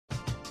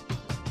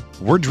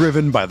We're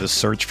driven by the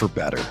search for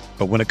better.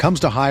 But when it comes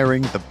to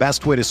hiring, the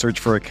best way to search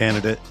for a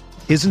candidate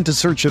isn't to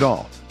search at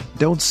all.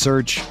 Don't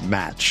search,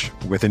 match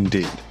with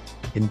Indeed.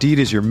 Indeed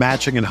is your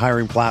matching and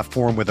hiring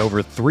platform with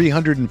over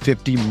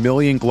 350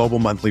 million global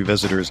monthly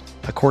visitors,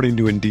 according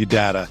to Indeed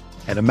data,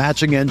 and a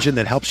matching engine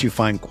that helps you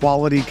find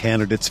quality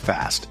candidates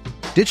fast.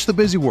 Ditch the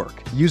busy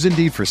work. Use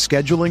Indeed for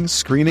scheduling,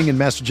 screening, and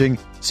messaging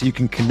so you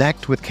can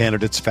connect with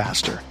candidates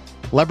faster.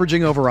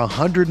 Leveraging over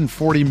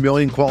 140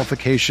 million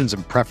qualifications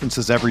and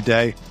preferences every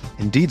day,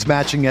 Indeed's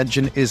matching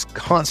engine is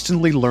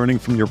constantly learning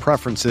from your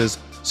preferences,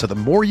 so the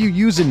more you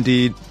use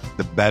Indeed,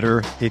 the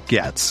better it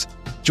gets.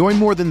 Join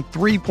more than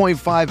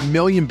 3.5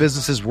 million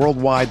businesses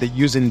worldwide that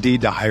use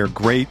Indeed to hire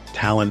great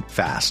talent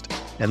fast.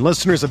 And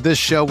listeners of this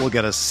show will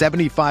get a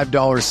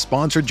 $75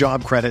 sponsored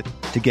job credit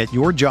to get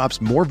your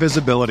jobs more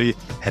visibility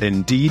at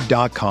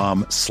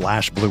Indeed.com/Blue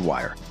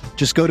Wire.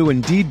 Just go to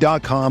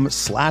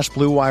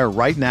Indeed.com/Blue Wire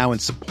right now and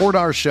support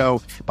our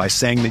show by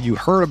saying that you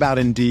heard about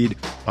Indeed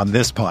on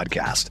this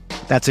podcast.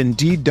 That's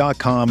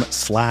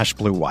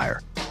Indeed.com/Blue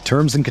Wire.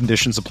 Terms and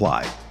conditions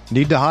apply.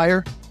 Need to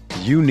hire?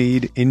 You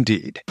need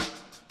Indeed.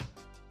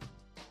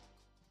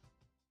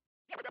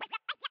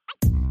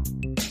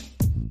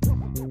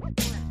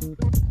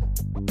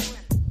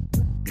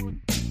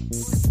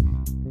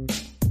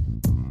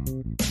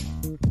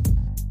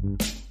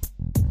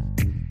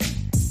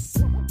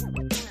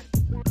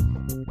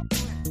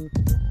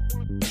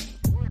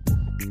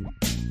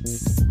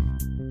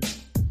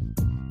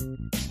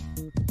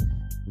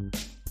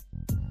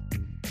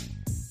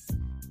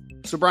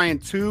 So, Brian,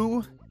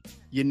 two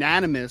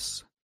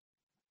unanimous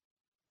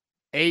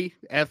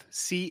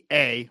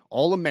AFCA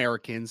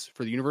All-Americans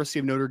for the University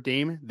of Notre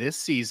Dame this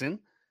season.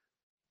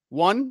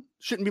 One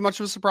shouldn't be much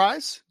of a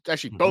surprise.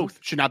 Actually, both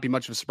should not be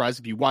much of a surprise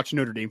if you watch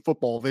Notre Dame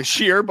football this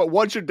year, but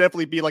one should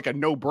definitely be like a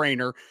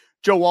no-brainer.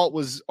 Joe Alt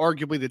was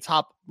arguably the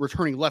top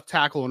returning left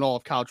tackle in all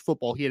of college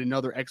football. He had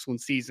another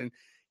excellent season.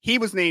 He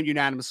was named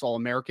unanimous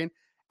All-American,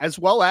 as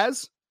well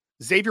as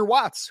Xavier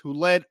Watts, who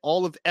led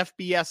all of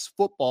FBS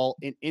football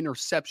in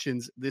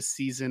interceptions this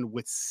season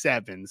with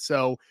 7.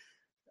 So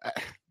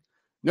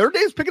Notre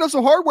Dame's picking up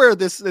some hardware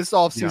this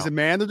offseason,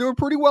 man. They're doing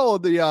pretty well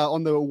on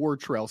the award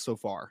trail so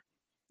far.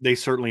 They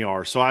certainly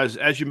are. So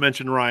as you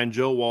mentioned, Ryan,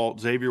 Joe Alt,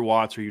 Xavier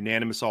Watts are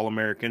unanimous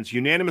All-Americans.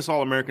 Unanimous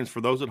All-Americans,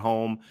 for those at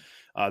home,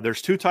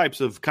 there's two types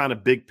of kind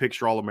of big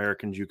picture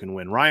All-Americans you can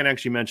win. Ryan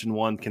actually mentioned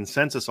one,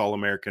 consensus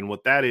All-American.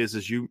 What that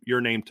is you're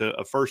named to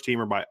a first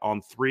teamer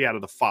on 3 out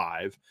of the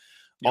 5.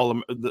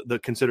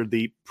 Considered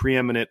the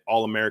preeminent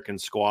All-American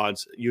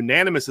squads.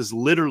 Unanimous is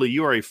literally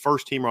you are a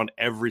first teamer on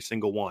every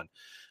single one.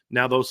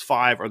 Now those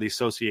 5 are the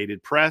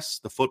Associated Press,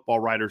 the Football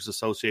Writers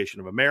Association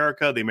of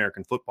America, the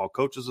American Football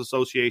Coaches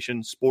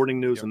Association, Sporting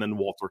News, and then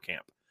Walter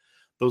Camp.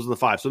 Those are the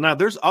 5. So now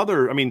there's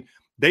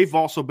they've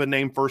also been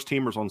named first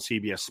teamers on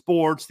CBS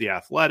Sports, The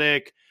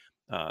Athletic.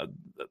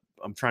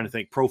 I'm trying to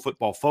think. Pro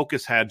Football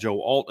Focus had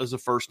Joe Alt as a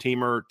first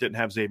teamer, didn't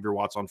have Xavier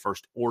Watts on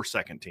first or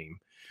second team.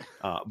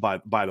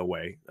 By the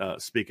way,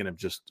 speaking of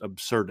just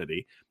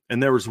absurdity,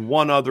 and there was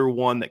one other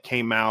one that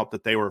came out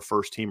that they were a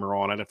first teamer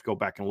on. I'd have to go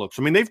back and look.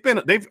 So I mean,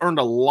 they've earned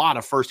a lot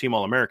of first team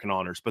All-American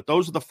honors, but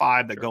those are the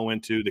 5 that go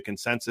into the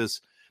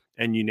consensus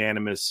and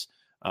unanimous.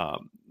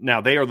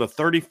 Now they are the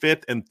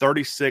 35th and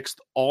 36th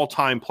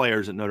all-time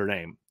players at Notre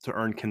Dame to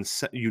earn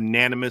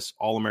unanimous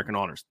All-American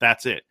honors.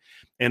 That's it.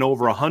 And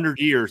over 100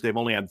 years, they've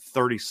only had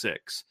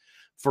 36.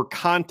 For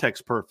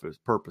context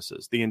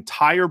purposes, the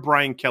entire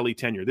Brian Kelly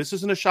tenure, this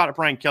isn't a shot at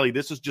Brian Kelly.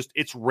 This is just,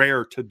 it's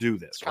rare to do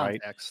this,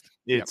 right?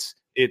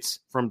 It's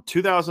from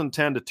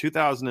 2010 to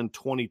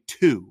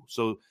 2022.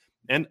 So,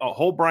 and a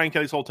whole Brian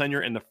Kelly's whole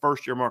tenure in the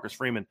first year, Marcus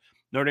Freeman,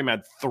 Notre Dame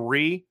had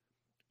 3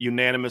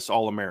 unanimous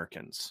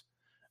All-Americans.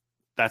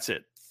 That's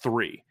it.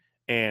 3.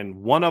 And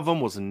one of them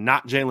was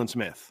not Jalen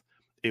Smith.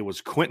 It was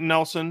Quentin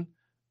Nelson,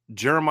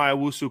 Jeremiah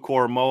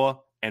Wusu-Koramoah,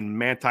 and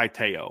Manti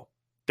Te'o.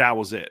 That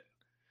was it.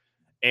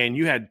 And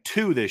you had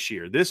 2 this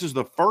year. This is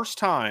the first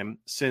time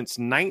since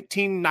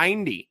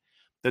 1990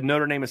 that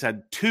Notre Dame has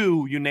had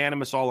 2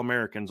 unanimous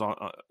All-Americans on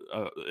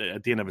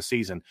at the end of a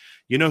season.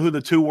 You know who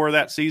the 2 were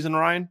that season,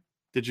 Ryan?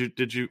 Do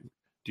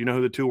you know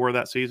who the 2 were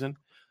that season?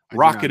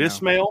 Rocket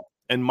Ismail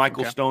and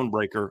Michael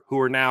Stonebreaker, who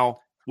are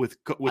now with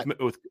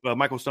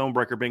Michael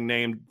Stonebreaker being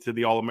named to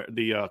the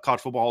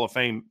College Football Hall of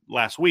Fame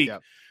last week.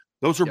 Yep.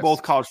 Those are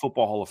both College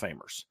Football Hall of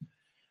Famers.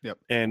 Yep.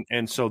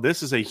 And so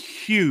this is a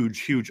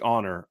huge, huge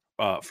honor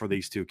for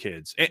these 2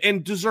 kids,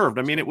 and deserved.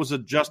 I mean, it was a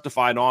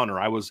justified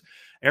honor.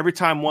 Every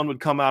time one would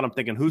come out, I'm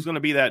thinking, who's going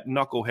to be that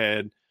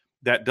knucklehead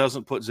that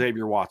doesn't put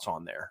Xavier Watts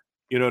on there?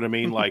 You know what I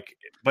mean? Like,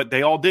 but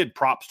they all did.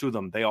 Props to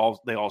them. They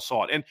all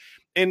saw it.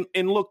 And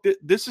look,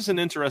 this is an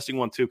interesting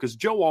one too, because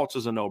Joe Alt's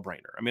is a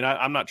no-brainer. I mean,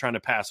 I'm not trying to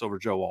pass over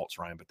Joe Alt's,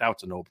 Ryan, but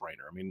that's a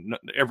no-brainer. I mean,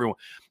 everyone.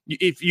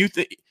 If you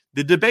think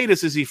the debate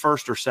is he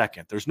first or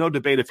second? There's no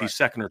debate if he's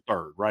second or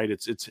third, right?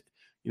 It's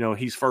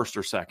he's first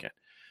or second.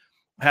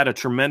 Had a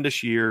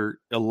tremendous year.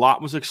 A lot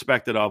was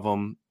expected of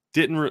him.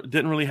 Didn't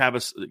really have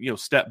a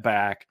step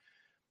back.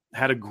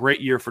 Had a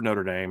great year for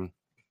Notre Dame,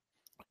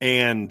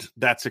 and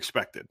that's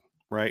expected.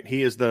 right?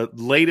 He is the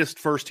latest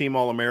first-team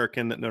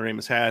All-American that Notre Dame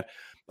has had.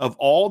 Of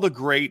all the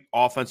great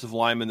offensive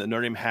linemen that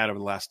Notre Dame had over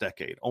the last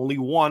decade, only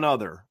one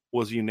other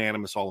was a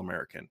unanimous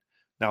All-American.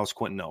 That was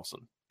Quentin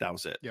Nelson. That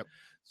was it. Yep.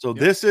 So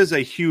this is a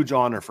huge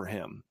honor for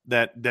him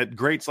that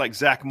greats like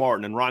Zach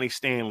Martin and Ronnie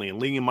Stanley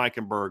and Liam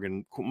Eichenberg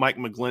and Mike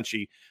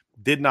McGlinchey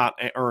did not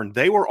earn.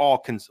 They were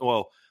all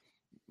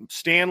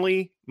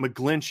Stanley,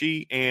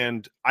 McGlinchey,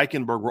 and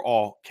Eichenberg were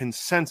all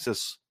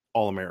consensus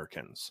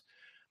All-Americans.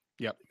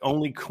 Yep.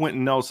 Only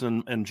Quentin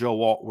Nelson and Joe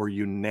Walt were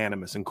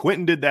unanimous. And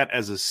Quentin did that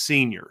as a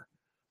senior.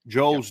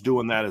 Joe's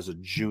doing that as a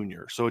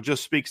junior. So it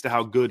just speaks to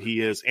how good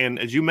he is. And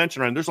as you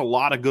mentioned, Ryan, there's a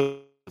lot of good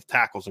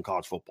tackles in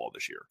college football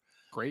this year.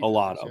 Great. A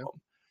lot of them.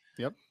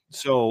 Yep.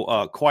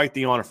 So quite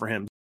the honor for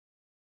him.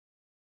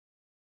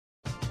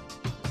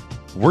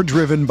 We're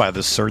driven by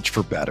the search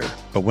for better.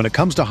 But when it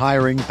comes to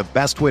hiring, the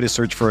best way to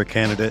search for a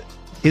candidate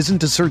isn't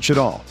to search at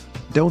all.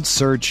 Don't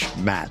search,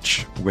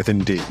 match with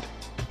Indeed.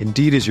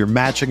 Indeed is your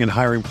matching and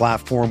hiring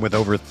platform with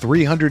over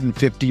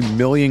 350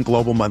 million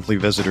global monthly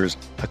visitors,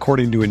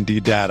 according to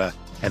Indeed data,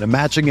 and a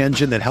matching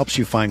engine that helps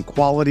you find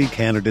quality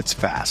candidates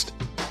fast.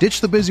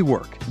 Ditch the busy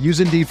work. Use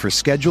Indeed for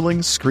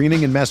scheduling,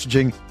 screening, and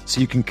messaging so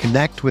you can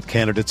connect with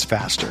candidates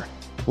faster.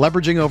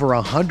 Leveraging over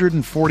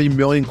 140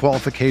 million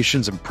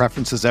qualifications and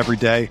preferences every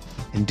day,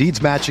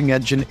 Indeed's matching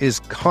engine is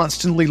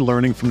constantly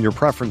learning from your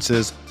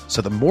preferences,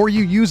 so the more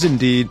you use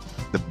Indeed,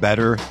 the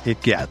better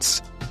it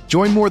gets.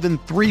 Join more than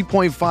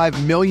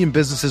 3.5 million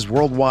businesses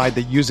worldwide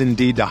that use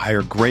Indeed to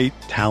hire great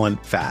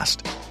talent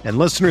fast. And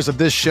listeners of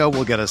this show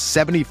will get a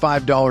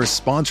 $75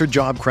 sponsored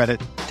job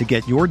credit to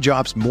get your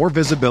jobs more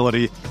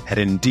visibility at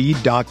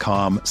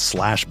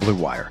Indeed.com/Blue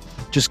Wire.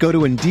 Just go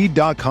to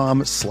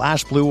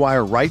Indeed.com/Blue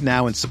Wire right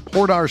now and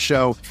support our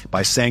show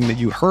by saying that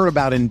you heard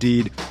about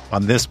Indeed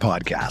on this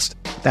podcast.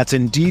 That's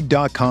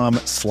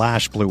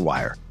Indeed.com/Blue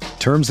Wire.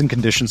 Terms and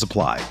conditions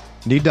apply.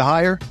 Need to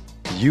hire?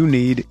 You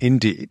need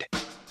Indeed.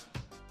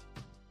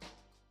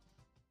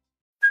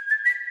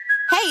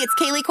 Hey, it's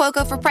Kaylee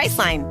Cuoco for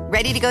Priceline.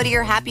 Ready to go to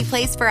your happy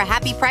place for a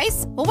happy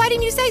price? Well, why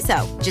didn't you say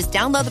so? Just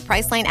download the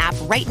Priceline app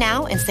right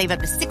now and save up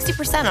to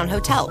 60% on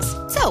hotels.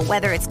 So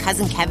whether it's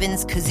Cousin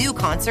Kevin's Kazoo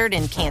Concert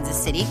in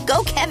Kansas City,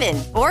 go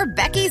Kevin, or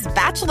Becky's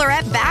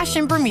Bachelorette Bash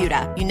in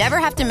Bermuda, you never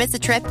have to miss a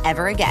trip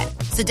ever again.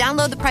 So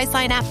download the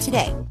Priceline app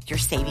today. Your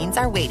savings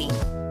are waiting.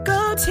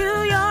 Go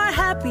to your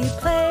happy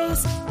place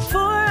for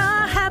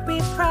a happy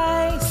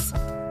price.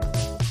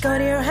 Go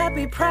to your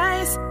happy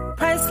price,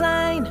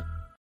 Priceline.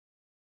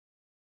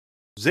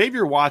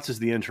 Xavier Watts is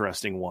the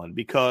interesting one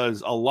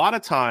because a lot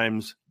of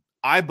times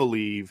I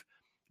believe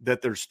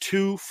that there's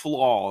two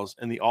flaws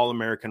in the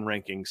All-American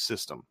ranking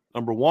system.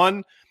 Number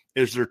one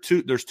is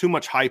there's too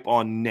much hype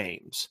on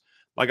names.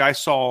 Like I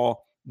saw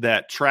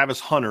that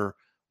Travis Hunter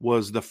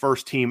was the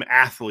first team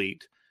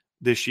athlete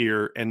this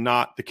year and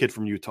not the kid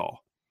from Utah.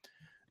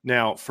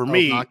 Now, for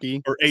me,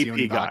 or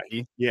AP guy.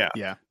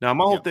 Yeah. Now,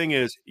 my whole thing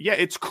is,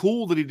 it's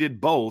cool that he did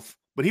both,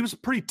 but he was a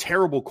pretty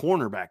terrible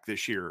cornerback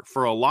this year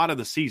for a lot of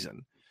the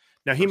season.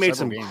 Now, he made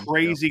some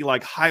crazy,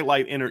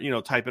 highlight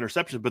type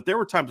interceptions, but there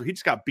were times where he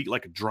just got beat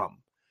like a drum.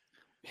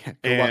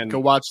 Go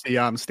watch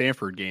the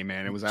Stanford game,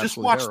 man. It was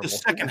absolutely just watch the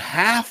second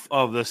half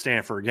of the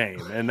Stanford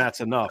game, and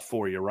that's enough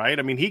for you, right?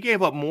 I mean, he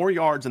gave up more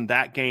yards in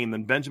that game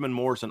than Benjamin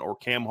Morrison or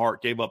Cam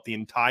Hart gave up the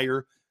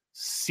entire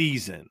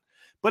season.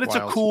 But it's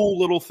a cool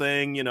little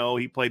thing,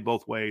 he played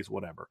both ways,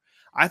 whatever.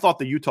 I thought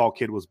the Utah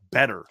kid was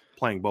better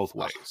playing both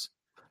ways.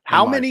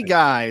 How many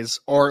guys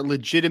are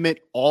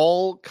legitimate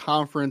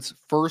all-conference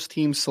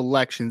first-team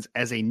selections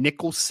as a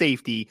nickel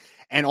safety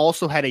and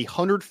also had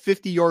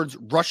 150 yards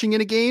rushing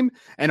in a game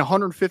and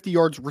 150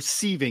 yards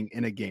receiving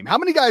in a game? How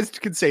many guys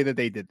can say that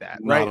they did that,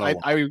 right?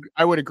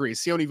 I would agree.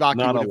 Sione Vaki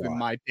would have been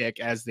my pick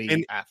as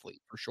the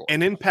athlete for sure.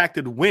 And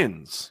impacted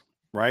wins,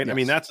 right? Yes. I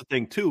mean, that's the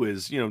thing, too,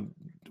 is,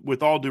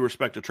 with all due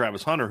respect to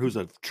Travis Hunter, who's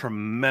a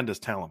tremendous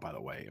talent, by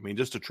the way. I mean,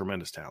 just a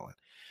tremendous talent.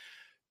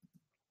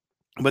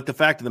 But the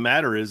fact of the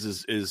matter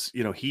is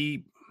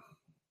he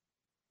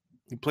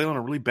played on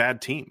a really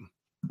bad team.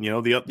 The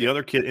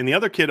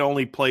other kid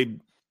only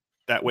played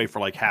that way for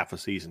like half a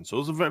season. So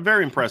it was a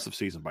very impressive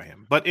season by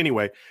him. But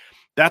anyway,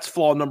 that's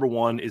flaw number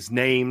one is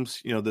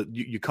names.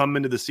 You come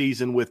into the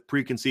season with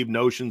preconceived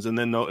notions, and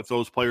then if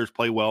those players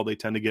play well, they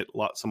tend to get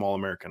some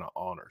All-American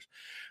honors.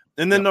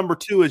 And then number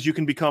two is you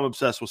can become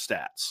obsessed with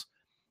stats.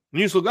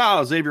 And you just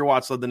look, Xavier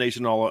Watts led the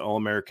nation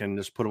All-American,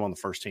 just put him on the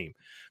first team.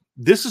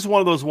 This is one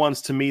of those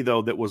ones to me,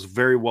 though, that was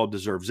very well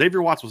deserved.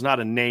 Xavier Watts was not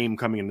a name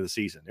coming into the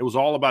season. It was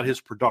all about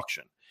his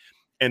production.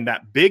 And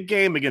that big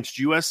game against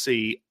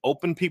USC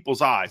opened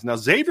people's eyes. Now,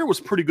 Xavier was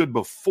pretty good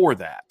before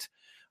that.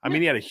 I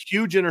mean, he had a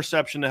huge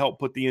interception to help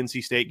put the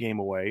NC State game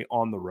away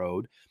on the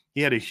road.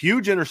 He had a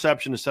huge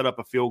interception to set up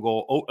a field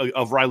goal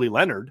of Riley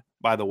Leonard,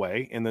 by the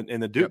way, in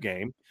the Duke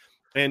game.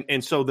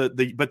 And so but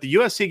the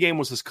USC game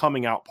was his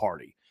coming out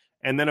party.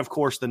 And then, of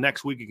course, the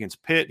next week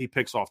against Pitt, he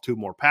picks off two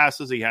more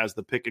passes. He has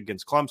the pick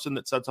against Clemson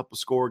that sets up a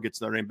score,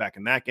 gets Notre Dame back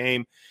in that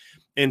game.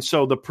 And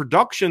so the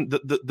production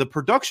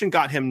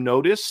got him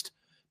noticed,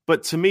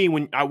 But to me,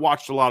 when I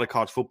watched a lot of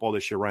college football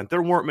this year, Ryan,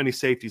 there weren't many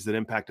safeties that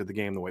impacted the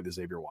game the way that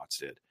Xavier Watts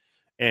did.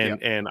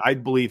 And I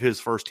believe his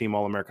first team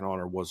All-American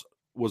honor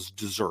was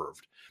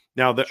deserved.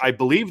 Now, I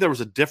believe there was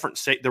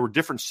there were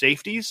different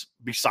safeties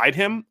beside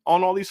him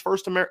on all these for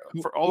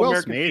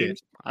All-American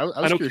teams.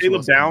 I know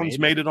Caleb Downs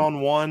made it on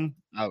one.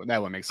 Oh,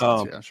 that one makes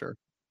sense. Yeah, sure.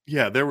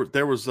 Yeah,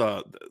 there was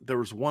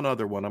one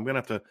other one. I'm gonna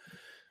have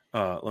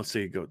to let's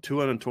see, go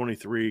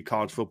 223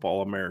 college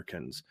football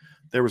Americans.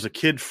 There was a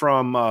kid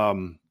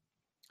from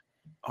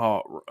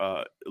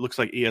it looks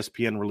like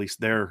ESPN released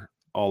their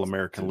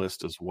All-American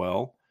list as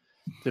well.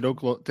 Did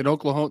the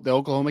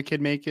Oklahoma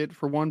kid make it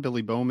for one?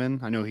 Billy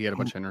Bowman. I know he had a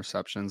bunch of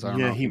interceptions. I don't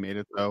know if he made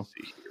it though.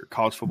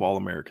 College football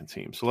American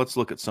team. So let's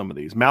look at some of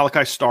these.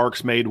 Malachi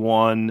Starks made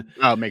one.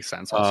 Oh, it makes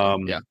sense.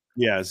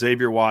 Yeah.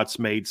 Xavier Watts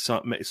made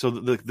some. So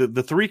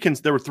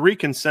there were three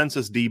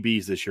consensus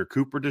DBs this year: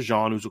 Cooper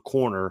DeJean, who's a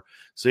corner,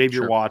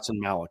 Xavier Watts,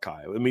 and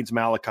Malachi. It means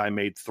Malachi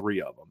made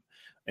three of them.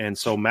 And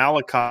so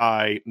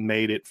Malachi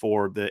made it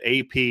for the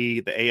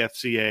AP, the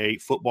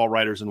AFCA, Football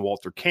Writers, and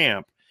Walter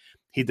Camp.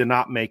 He did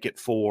not make it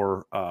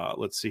for,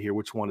 let's see here,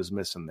 which one is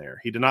missing there?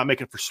 He did not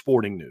make it for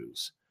Sporting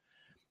News.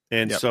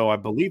 And so I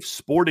believe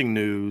Sporting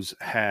News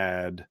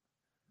had,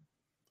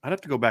 I'd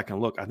have to go back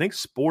and look. I think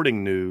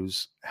Sporting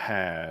News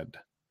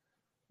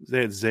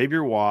they had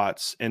Xavier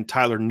Watts and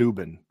Tyler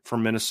Nubin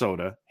from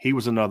Minnesota. He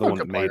was another one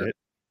that made it.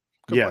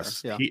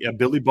 Yes.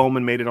 Billy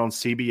Bowman made it on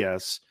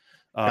CBS.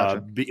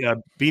 Gotcha.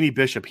 Beanie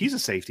Bishop, he's a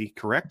safety,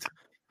 correct?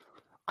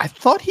 I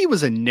thought he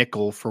was a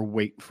nickel for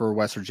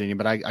West Virginia,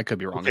 but I could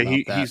be wrong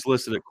about that. He's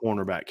listed at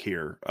cornerback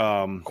here.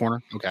 Corner,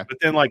 okay. But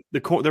then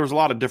there was a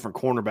lot of different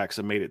cornerbacks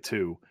that made it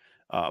too.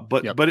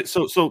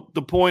 So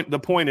the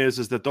point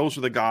is that those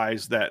are the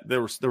guys that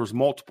there was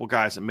multiple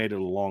guys that made it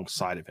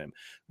alongside of him.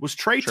 Was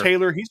Trey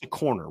Taylor? He's a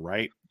corner,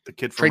 right? The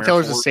kid from Trey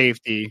Taylor's a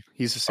safety.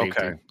 He's a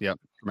safety. Okay. Yep.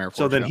 From Air Force,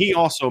 so then he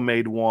also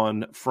made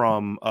one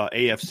from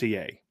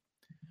AFCA.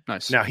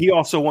 Nice. Now he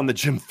also won the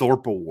Jim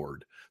Thorpe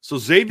Award. So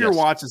Xavier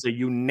Watts is a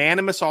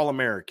unanimous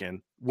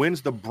All-American,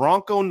 wins the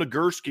Bronco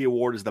Nagurski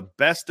Award as the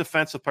best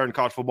defensive player in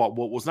college football,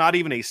 but was not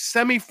even a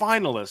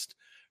semifinalist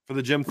for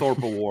the Jim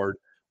Thorpe Award,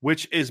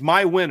 which is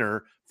my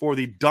winner for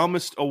the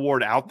dumbest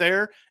award out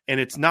there. And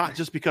it's not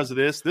just because of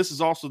this. This is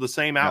also the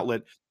same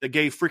outlet that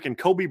gave freaking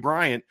Kobe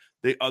Bryant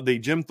the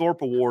Jim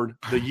Thorpe Award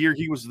the year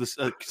he was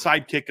the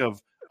sidekick of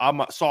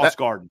Sauce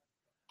Gardner.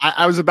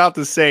 I was about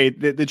to say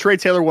the Trey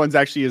Taylor one's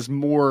actually is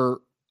more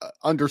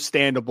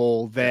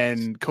understandable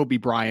than Kobe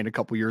Bryant a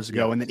couple years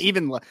ago. And then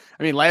even,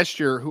 last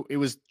year, it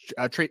was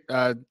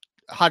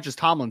Hodges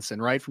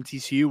Tomlinson, right? From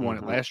TCU won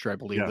it last year, I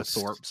believe, with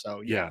Thorpe.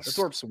 So the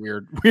Thorpe's a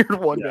weird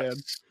one, man.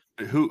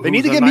 They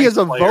need to get me as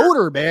a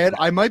voter, man.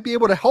 I might be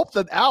able to help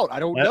them out.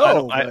 I don't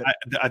know.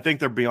 I think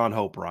they're beyond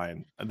hope,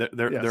 Ryan.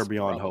 They're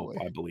beyond hope,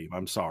 I believe.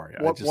 I'm sorry.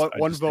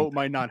 One vote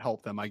might not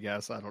help them, I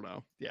guess. I don't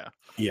know. Yeah.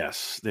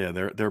 Yes. Yeah,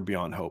 they're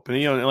beyond hope.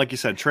 And like you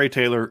said, Trey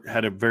Taylor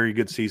had a very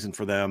good season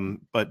for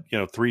them, but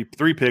three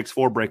picks,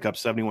 4 breakups,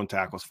 71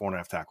 tackles,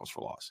 4.5 tackles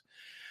for loss.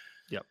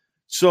 Yep.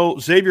 So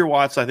Xavier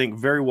Watts, I think,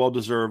 very well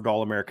deserved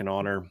All-American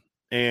honor.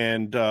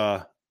 And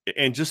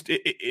just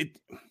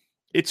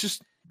it's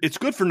just it's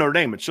good for Notre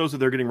Dame. It shows that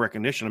they're getting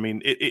recognition. I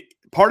mean,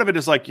 part of it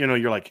is like,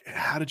 you're like,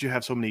 how did you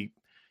have so many,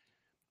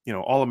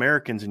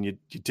 All-Americans and you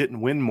didn't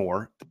win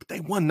more? But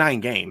they won 9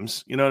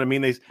 games. You know what I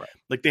mean?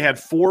 They had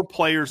 4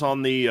 players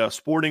on the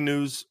Sporting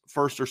News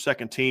first or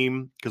second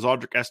team because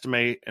Audric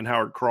Estime and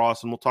Howard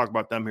Cross, and we'll talk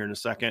about them here in a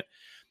second.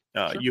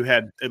 Sure. You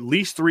had at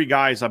least 3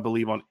 guys, I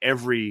believe, on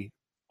every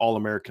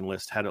All-American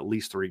list had at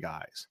least 3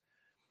 guys.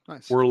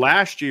 Nice. Where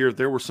last year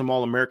there were some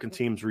All-American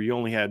teams where you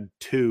only had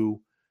 2.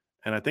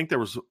 And I think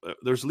there's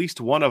at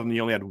least one of them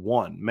you only had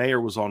 1. Mayer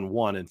was on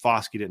 1, and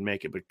Foskey didn't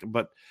make it.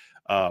 But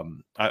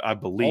I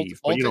believe.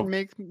 Alt didn't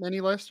make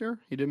many last year.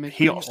 He didn't make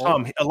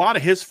a lot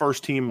of his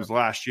first teams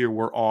last year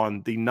were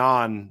on the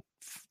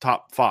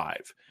non-top 5. I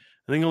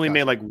think he only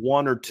made like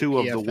 1 or 2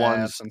 of the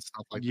ones and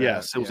stuff like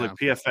that. It was like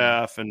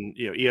PFF and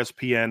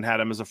ESPN had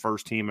him as a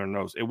first team, and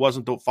it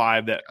wasn't the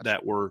 5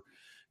 that were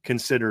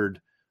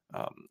considered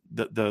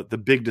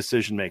the big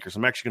decision makers.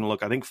 I'm actually going to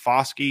look. I think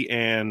Foskey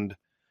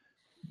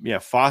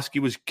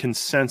was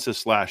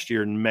consensus last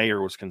year, and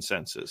Mayer was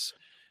consensus.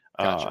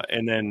 Gotcha.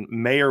 And then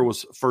Mayer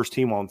was first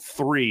team on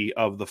 3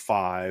 of the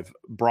 5.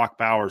 Brock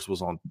Bowers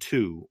was on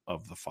 2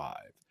 of the 5.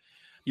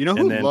 You know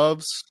who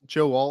loves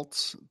Joe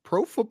Alt?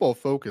 Pro Football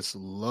Focus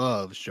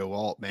loves Joe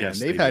Alt, man. Yes,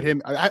 They've had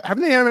him.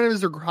 Haven't they had him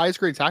as their highest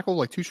grade tackle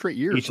like 2 straight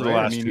years? Each of the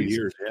last 2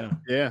 years,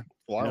 yeah.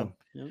 Wow.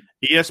 Yeah.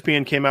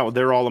 ESPN came out with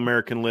their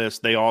All-American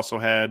list. They also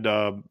had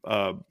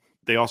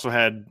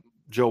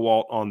Joe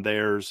Alt on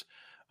theirs.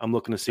 I'm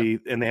looking to see,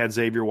 and they had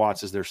Xavier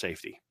Watts as their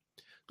safety.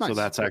 Nice. So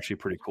that's actually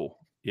pretty cool.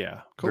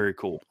 Yeah, very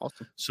cool.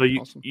 Awesome. So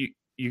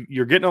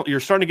you're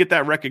starting to get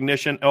that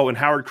recognition. Oh, and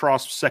Howard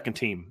Cross second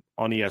team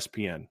on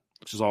ESPN,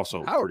 which is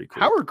also pretty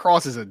cool. Howard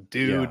Cross is a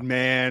dude,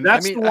 man.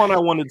 That's the one I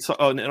wanted.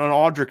 And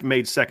Audric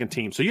made second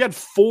team. So you had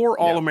 4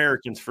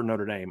 All-Americans for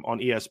Notre Dame on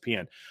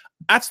ESPN.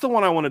 That's the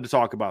one I wanted to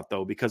talk about,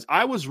 though, because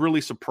I was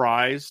really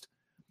surprised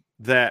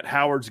that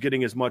Howard's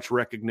getting as much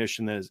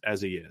recognition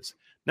as he is.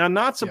 Now,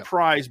 not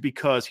surprised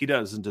because he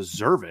doesn't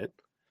deserve it,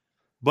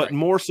 but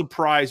more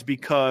surprised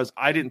because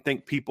I didn't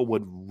think people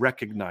would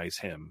recognize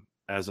him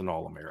as an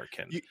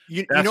All-American.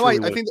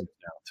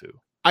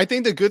 I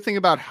think the good thing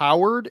about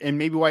Howard, and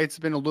maybe why it's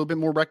been a little bit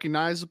more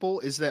recognizable,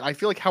 is that I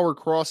feel like Howard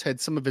Cross had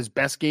some of his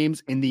best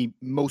games in the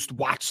most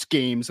watched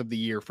games of the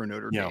year for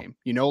Notre Dame.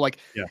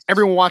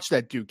 Everyone watched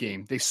that Duke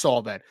game. They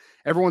saw that.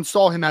 Everyone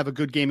saw him have a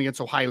good game against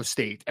Ohio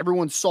State.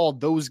 Everyone saw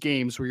those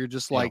games where you're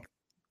just like,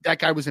 that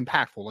guy was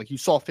impactful. Like you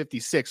saw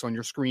 56 on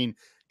your screen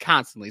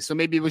constantly. So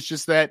maybe it was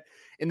just that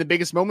in the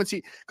biggest moments,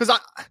 because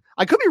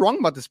I could be wrong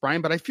about this,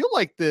 Brian, but I feel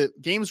like the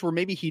games where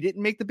maybe he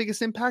didn't make the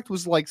biggest impact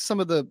was like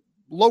some of the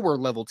lower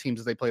level teams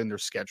that they play in their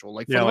schedule.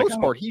 Like for the most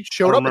part, he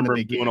showed up in the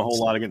big games. Doing a whole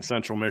lot against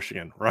Central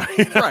Michigan,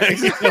 right? Right.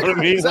 You know what I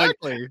mean?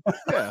 Exactly.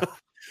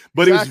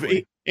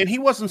 But he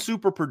wasn't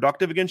super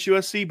productive against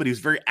USC, but he was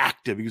very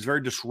active. He was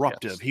very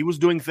disruptive. Yes. He was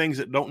doing things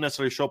that don't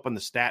necessarily show up on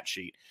the stat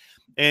sheet.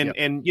 And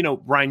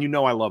Ryan,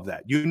 I love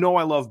that.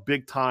 I love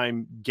big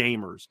time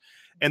gamers.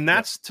 And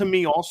that's to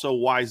me also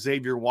why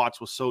Xavier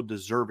Watts was so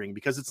deserving,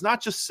 because it's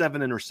not just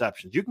 7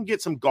 interceptions. You can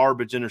get some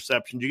garbage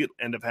interceptions. You get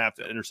end of half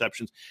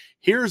interceptions.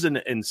 Here's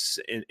an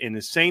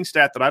insane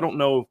stat that I don't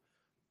know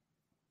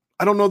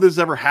this has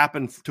ever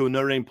happened to a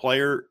Notre Dame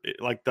player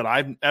like that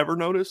I've ever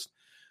noticed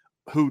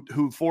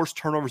who forced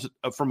turnovers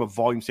from a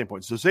volume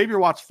standpoint. So Xavier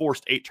Watts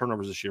forced 8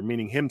 turnovers this year,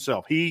 meaning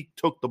himself. He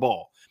took the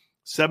ball.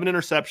 7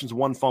 interceptions,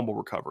 1 fumble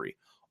recovery.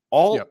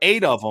 All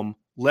 8 of them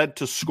led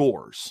to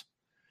scores.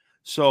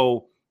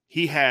 So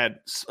he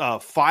had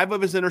 5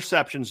 of his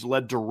interceptions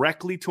led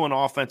directly to an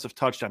offensive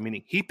touchdown,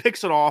 meaning he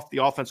picks it off, the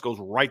offense goes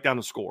right down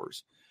to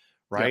scores,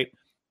 right? Yep.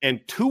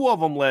 And 2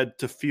 of them led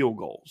to field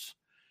goals.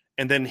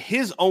 And then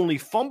his only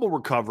fumble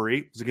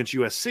recovery was against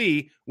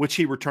USC, which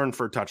he returned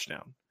for a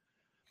touchdown.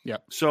 Yeah.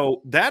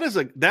 So that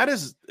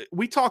is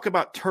we talk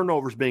about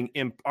turnovers being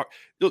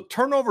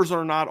turnovers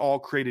are not all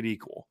created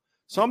equal.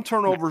 Some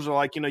turnovers are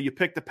like, you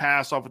pick the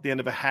pass off at the end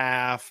of a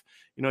half,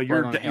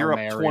 you're up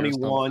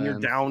 21, you're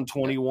down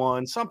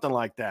 21, something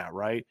like that,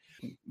 right?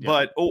 Yeah.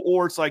 But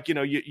or it's like,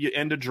 you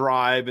end a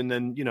drive and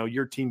then,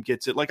 your team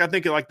gets it. Like I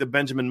think like the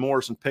Benjamin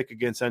Morrison pick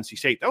against NC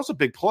State, that was a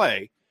big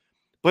play,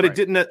 but it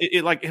didn't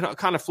it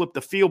kind of flipped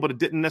the field, but it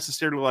didn't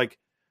necessarily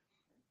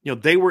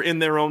they were in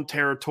their own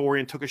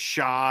territory and took a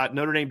shot.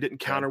 Notre Dame didn't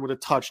counter with a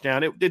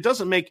touchdown. It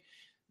doesn't make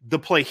the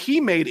play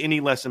he made any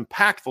less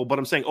impactful, but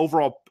I'm saying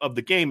overall of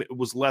the game, it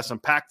was less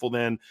impactful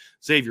than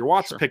Xavier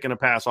Watts picking a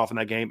pass off in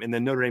that game, and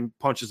then Notre Dame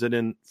punches it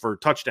in for a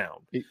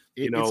touchdown.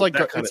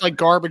 It's like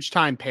garbage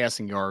time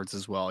passing yards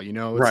as well.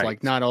 It's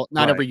like not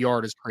every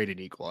yard is created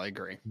equal. I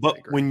agree. But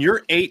when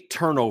your 8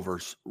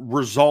 turnovers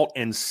result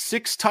in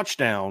 6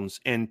 touchdowns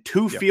and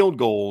 2 field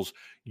goals,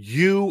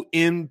 you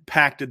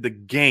impacted the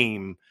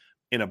game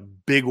in a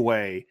big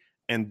way.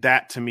 And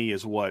that, to me,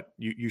 is what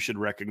you should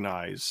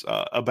recognize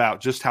about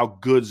just how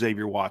good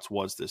Xavier Watts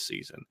was this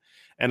season.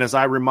 And as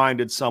I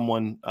reminded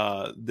someone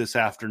this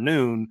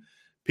afternoon,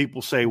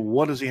 people say,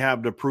 what does he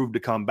have to prove to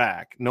come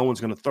back? No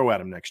one's going to throw at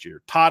him next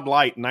year. Todd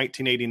Light, in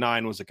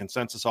 1989, was a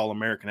consensus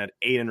All-American, had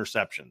 8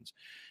 interceptions.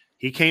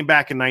 He came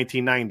back in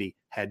 1990,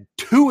 had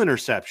 2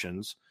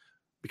 interceptions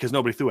because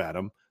nobody threw at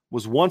him,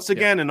 was once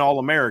again an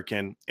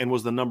All-American, and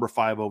was the number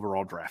 5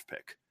 overall draft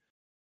pick.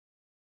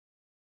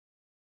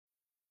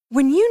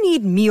 When you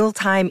need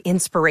mealtime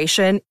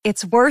inspiration,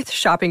 it's worth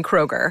shopping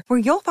Kroger, where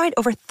you'll find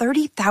over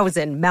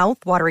 30,000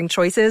 mouth-watering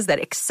choices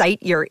that excite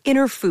your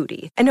inner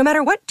foodie. And no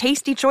matter what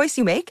tasty choice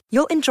you make,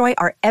 you'll enjoy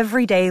our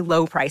everyday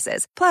low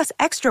prices, plus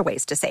extra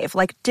ways to save,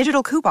 like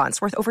digital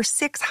coupons worth over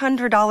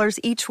 $600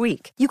 each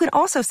week. You can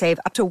also save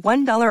up to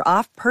 $1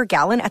 off per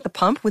gallon at the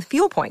pump with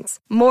fuel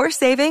points. More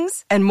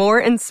savings and more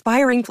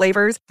inspiring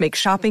flavors make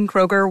shopping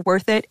Kroger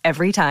worth it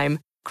every time.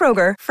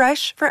 Kroger,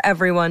 fresh for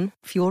everyone.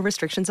 Fuel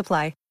restrictions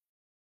apply.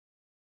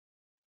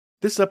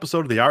 This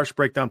episode of the Irish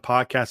Breakdown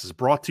Podcast is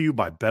brought to you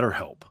by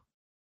BetterHelp.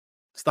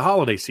 It's the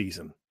holiday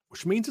season,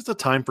 which means it's a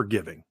time for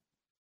giving.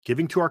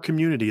 Giving to our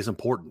community is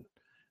important.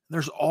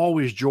 There's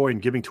always joy in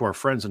giving to our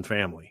friends and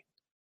family.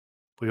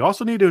 We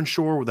also need to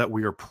ensure that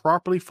we are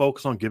properly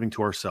focused on giving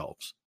to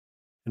ourselves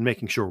and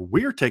making sure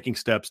we're taking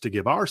steps to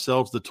give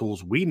ourselves the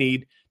tools we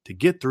need to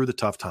get through the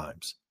tough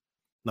times.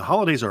 The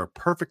holidays are a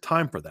perfect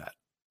time for that.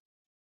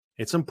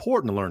 It's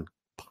important to learn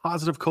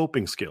positive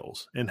coping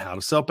skills and how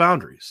to set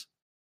boundaries.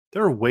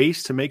 There are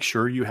ways to make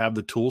sure you have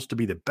the tools to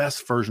be the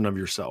best version of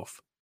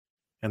yourself.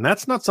 And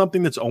that's not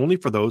something that's only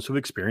for those who've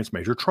experienced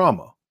major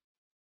trauma.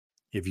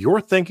 If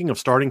you're thinking of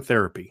starting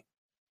therapy,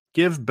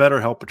 give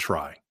BetterHelp a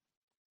try.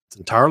 It's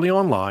entirely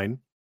online,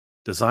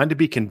 designed to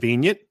be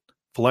convenient,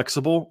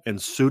 flexible, and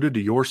suited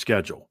to your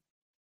schedule.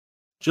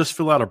 Just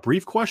fill out a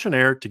brief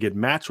questionnaire to get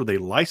matched with a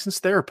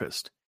licensed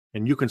therapist,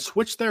 and you can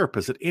switch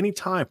therapists at any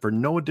time for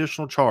no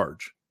additional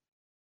charge.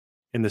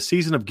 In the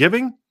season of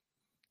giving,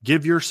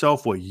 give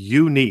yourself what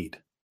you need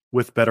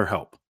with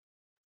BetterHelp.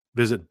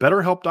 Visit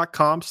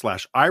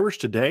BetterHelp.com/Irish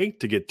today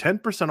to get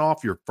 10%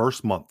 off your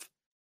first month.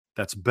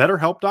 That's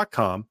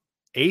BetterHelp.com,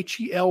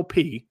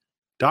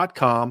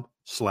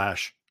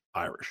 HELP.com/Irish.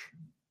 Irish.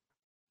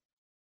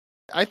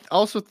 I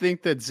also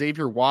think that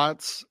Xavier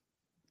Watts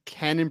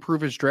can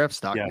improve his draft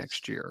stock Yes.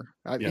 next year.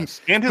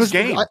 Yes. And his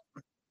game.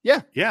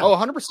 Yeah. Yeah. Oh,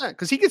 100%.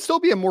 Because he could still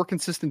be a more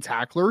consistent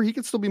tackler. He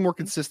could still be more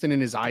consistent in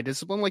his eye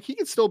discipline. Like he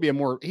could still be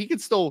he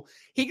could still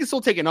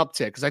take an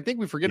uptick. Because I think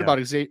we forget about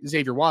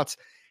Xavier Watts.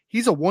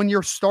 He's a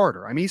 1-year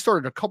starter. I mean, he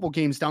started a couple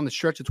games down the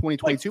stretch of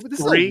 2022, but this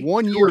is a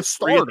 1-year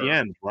starter at the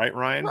end, right,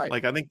 Ryan? Right.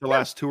 Like I think the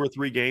last 2 or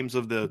 3 games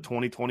of the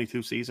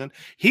 2022 season,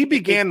 he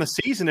began the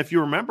season, if you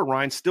remember,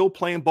 Ryan, still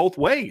playing both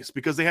ways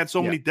because they had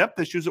so many depth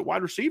issues at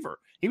wide receiver.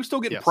 He was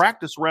still getting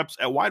practice reps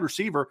at wide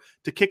receiver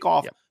to kick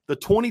off the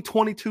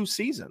 2022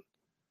 season.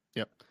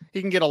 Yep.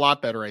 He can get a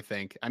lot better, I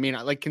think. I mean,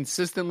 like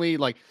consistently,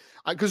 like,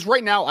 because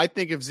right now, I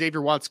think if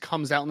Xavier Watts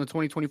comes out in the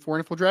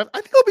 2024 NFL draft,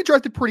 I think he'll be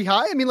drafted pretty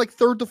high. I mean, like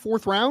 3rd to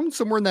 4th round,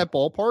 somewhere in that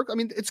ballpark. I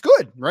mean, it's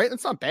good, right?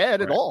 It's not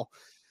bad at all.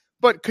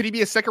 But could he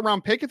be a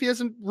 2nd-round pick if he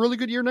has a really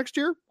good year next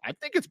year? I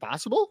think it's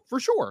possible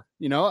for sure.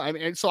 You know, I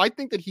mean, so I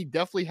think that he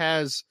definitely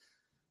has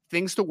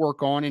things to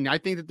work on. And I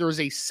think that there's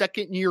a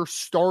 2nd-year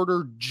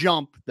starter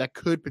jump that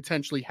could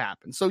potentially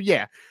happen. So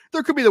yeah,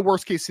 there could be the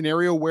worst case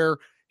scenario where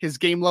his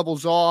game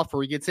level's off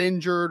or he gets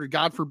injured or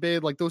God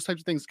forbid, like those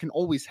types of things can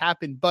always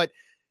happen. But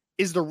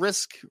is the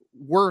risk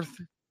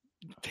worth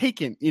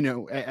taking, you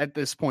know, at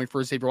this point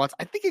for Xavier Watts?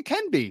 I think it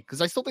can be,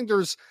 because I still think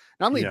there's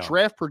not only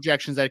draft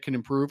projections that can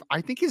improve, I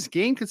think his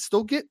game could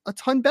still get a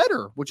ton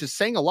better, which is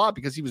saying a lot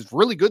because he was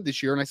really good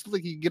this year. And I still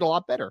think he could get a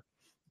lot better.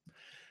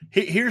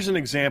 Here's an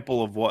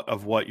example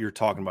of what you're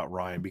talking about,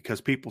 Ryan,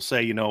 because people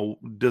say, you know,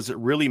 does it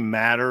really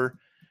matter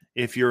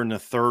if you're in the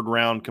 3rd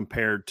round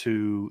compared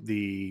to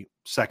the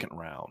 2nd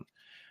round?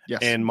 Yes.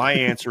 And my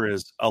answer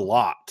is a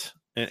lot.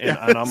 And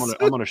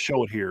I'm gonna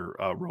show it here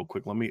real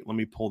quick. Let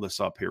me pull this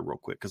up here real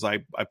quick, because I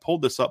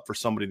pulled this up for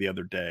somebody the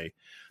other day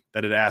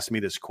that had asked me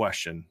this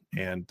question,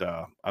 and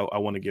I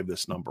want to give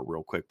this number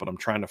real quick, but I'm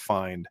trying to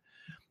find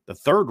the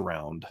 3rd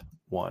round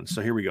one.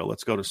 So here we go.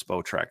 Let's go to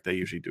Spotrac. They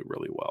usually do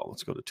really well.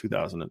 Let's go to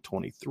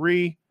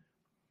 2023.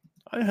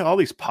 All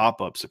these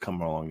pop-ups that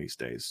come along these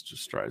days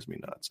just drives me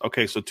nuts.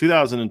 Okay, so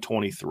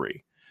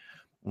 2023.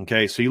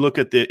 Okay, so you look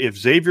at if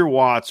Xavier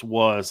Watts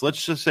was,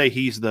 let's just say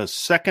he's the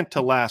 2nd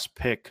to last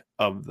pick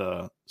of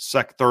the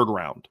 3rd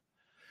round.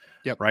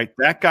 Yep. Right.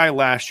 That guy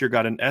last year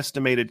got an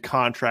estimated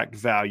contract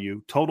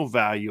value, total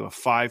value of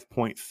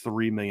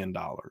 $5.3 million.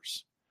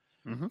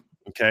 Mm-hmm.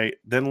 Okay.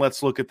 Then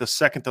let's look at the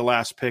 2nd to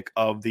last pick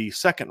of the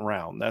 2nd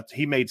round. That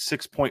he made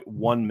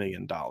 $6.1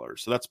 million.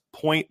 So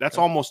that's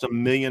almost $1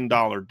 million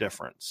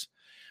difference.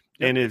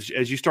 Yep. And as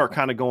you start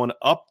kind of going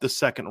up the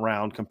 2nd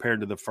round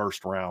compared to the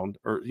 1st round,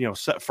 or, you know,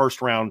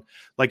 1st round,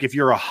 like if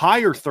you're a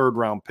higher 3rd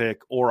round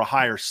pick or a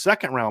higher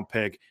 2nd round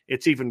pick,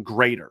 it's even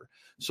greater.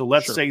 So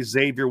let's say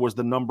Xavier was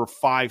the number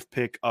 5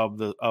 pick of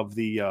the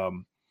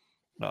 3rd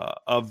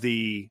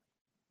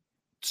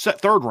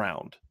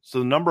round. So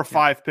the number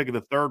 5 pick of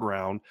the 3rd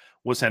round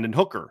was Hendon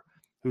Hooker,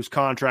 whose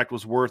contract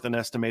was worth an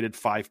estimated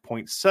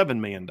 $5.7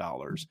 million.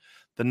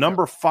 The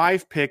number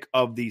 5 pick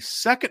of the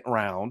 2nd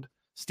round,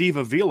 Steve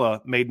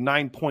Avila, made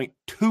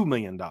 $9.2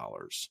 million.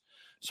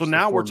 So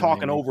now we're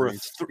talking over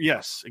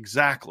yes,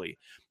 exactly.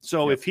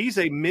 So if he's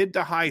a mid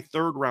to high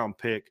 3rd round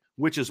pick,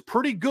 which is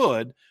pretty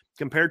good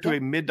compared to a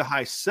mid to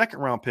high 2nd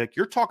round pick,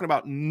 you're talking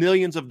about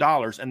millions of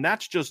dollars. And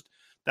that's just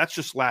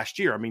last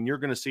year. I mean, you're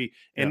going to see,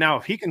 and now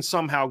if he can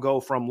somehow go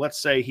from,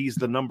 let's say he's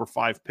the number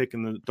 5 pick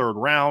in the 3rd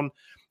round,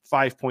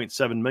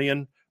 $5.7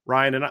 million,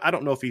 Ryan, and I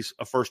don't know if he's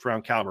a 1st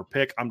round caliber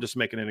pick. I'm just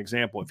making an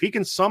example. If he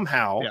can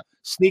somehow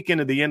sneak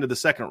into the end of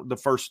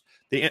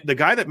the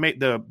guy that made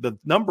the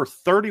number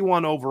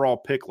 31 overall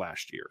pick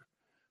last year,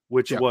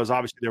 which was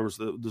obviously there was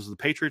the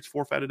Patriots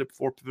forfeited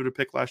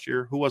pick last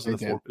year. Who wasn't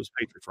the fourth? It was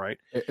Patriots, right?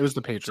 It was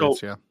the Patriots.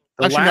 So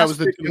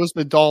actually, it was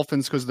the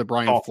Dolphins because of the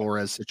Brian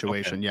Flores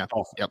situation. Okay. Yeah.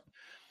 Dolphins. Yep.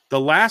 The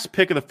last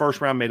pick of the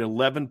 1st round made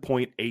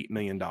 $11.8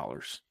 million.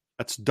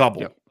 That's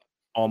double,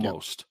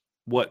 almost.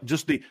 What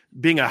just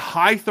being a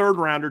high 3rd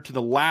rounder to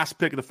the last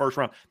pick of the 1st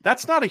round.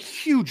 That's not a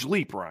huge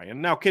leap,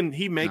 Ryan. Now, can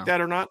he make that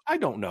or not? I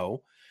don't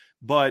know,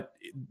 but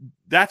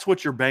that's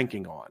what you're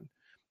banking on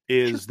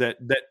is that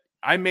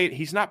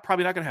he's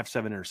probably not going to have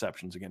 7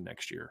 interceptions again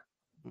next year.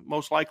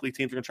 Most likely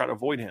teams are going to try to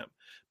avoid him,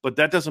 but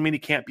that doesn't mean he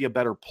can't be a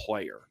better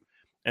player.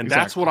 And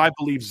that's what I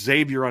believe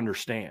Xavier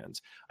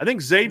understands. I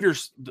think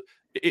Xavier's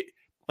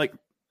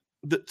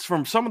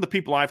from some of the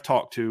people I've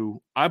talked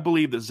to, I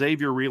believe that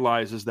Xavier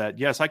realizes that,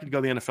 yes, I could go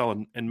to the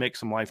NFL and make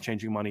some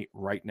life-changing money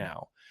right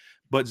now.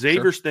 But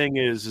Xavier's thing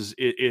is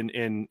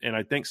and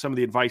I think some of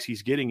the advice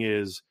he's getting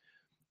is,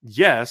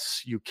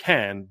 yes, you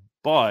can,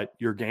 but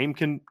your game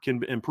can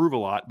improve a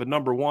lot. But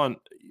number one,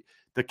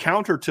 the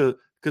counter to,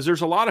 because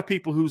there's a lot of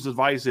people whose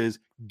advice is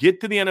get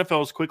to the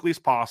NFL as quickly as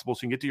possible so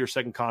you can get to your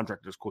 2nd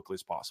contract as quickly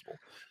as possible,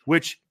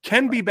 which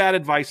can be bad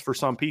advice for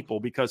some people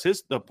because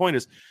the point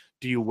is,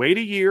 do you wait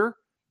a year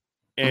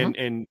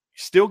and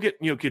still get,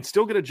 can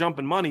still get a jump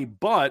in money,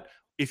 but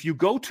if you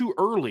go too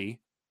early,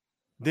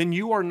 then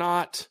you are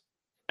not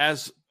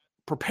as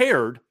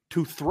prepared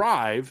to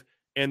thrive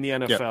in the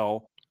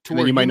NFL And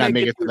then you might not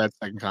make it to that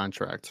second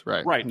contract.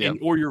 Right. Right. Yep.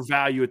 Or your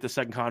value at the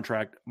second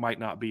contract might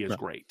not be as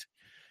great.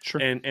 Sure.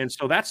 And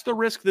so that's the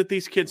risk that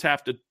these kids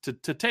have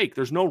to take.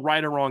 There's no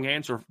right or wrong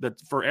answer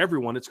that for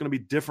everyone. It's going to be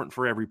different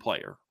for every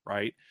player,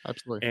 right?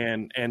 Absolutely.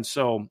 And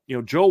so,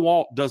 Joe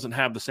Walt doesn't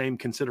have the same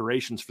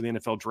considerations for the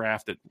NFL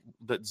draft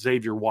that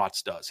Xavier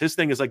Watts does. His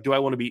thing is like, do I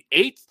want to be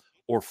 8th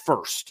or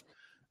 1st?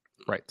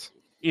 Right.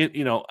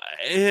 No.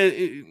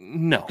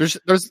 There's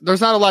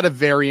not a lot of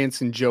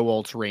variance in Joe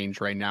Walt's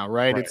range right now,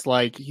 right? It's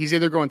like he's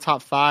either going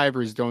top 5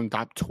 or he's going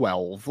top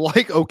 12.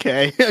 Like,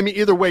 okay. I mean,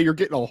 either way, you're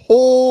getting a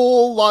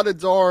whole lot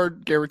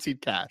of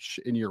guaranteed cash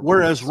in your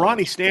Whereas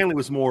Ronnie Stanley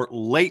was more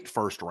late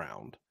first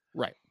round.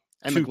 Right.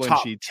 And to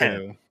top McGlinchey 10.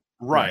 too.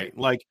 Right.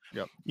 Like,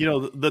 yep.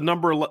 The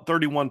number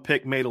 31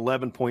 pick made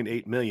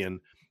 11.8 million,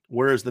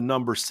 whereas the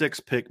number 6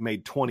 pick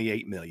made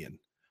 28 million.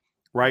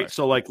 Right.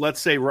 So like, let's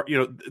say,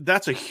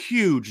 that's a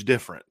huge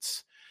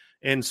difference.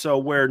 And so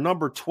where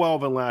number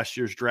 12 in last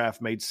year's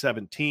draft made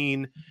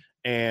 17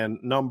 and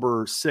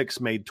number 6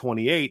 made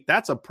 28,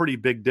 that's a pretty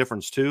big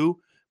difference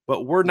too.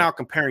 But we're now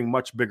comparing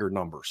much bigger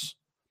numbers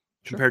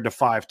compared to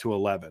 5 to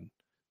 11,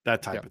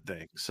 that type of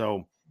thing.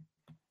 So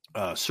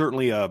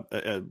certainly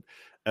an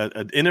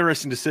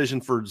interesting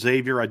decision for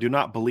Xavier. I do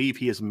not believe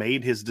he has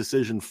made his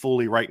decision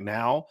fully right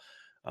now.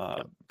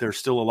 There's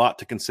still a lot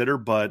to consider,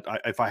 but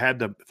if I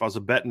was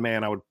a betting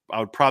man, I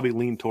would probably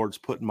lean towards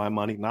putting my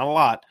money, not a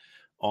lot,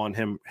 on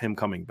him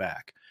coming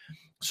back.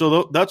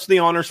 So that's the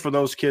honors for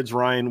those kids,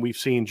 Ryan. We've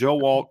seen Joe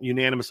Walt,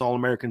 unanimous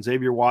All-American,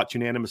 Xavier Watts,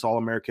 unanimous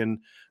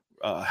All-American.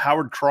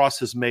 Howard Cross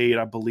has made,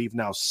 I believe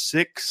now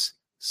 6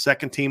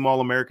 second-team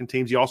All-American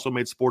teams. He also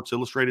made Sports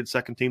Illustrated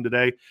second team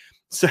today.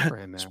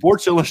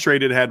 Sports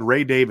Illustrated had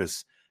Ray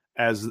Davis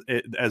as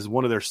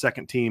one of their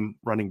second-team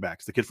running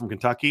backs, the kid from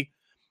Kentucky,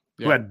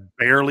 who had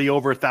barely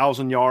over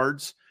 1,000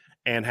 yards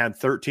and had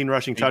 13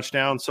 rushing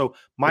touchdowns. So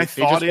my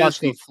thought is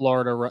the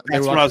Florida.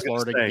 That's what I was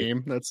going to say.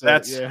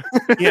 Game.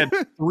 He had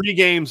 3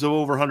 games of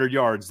over 100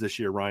 yards this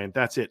year, Ryan.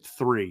 That's it,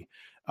 3.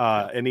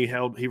 And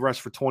he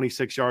rushed for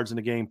 26 yards in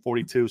the game,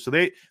 42. So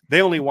they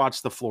only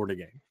watched the Florida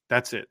game.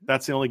 That's it.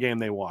 That's the only game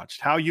they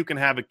watched. How you can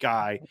have a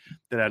guy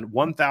that had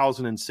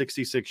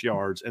 1,066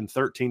 yards and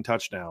 13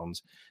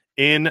 touchdowns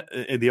in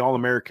the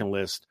All-American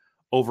list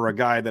over a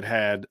guy that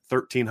had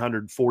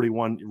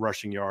 1,341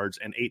 rushing yards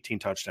and 18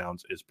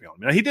 touchdowns is beyond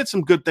me. Now, he did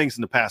some good things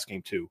in the pass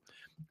game too,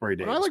 Ray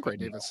Davis. I like Ray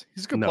Davis.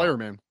 He's a good player,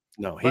 man.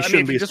 No, he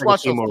shouldn't be. If you just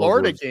watch the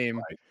Florida game,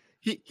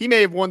 he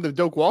may have won the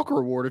Doak Walker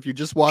Award if you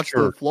just watched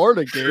the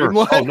Florida game. Sure.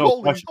 Like,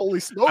 holy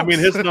smokes. I mean,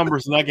 his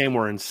numbers in that game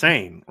were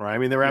insane, right? I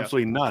mean, they were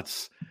absolutely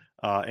nuts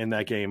in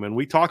that game. And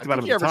we talked about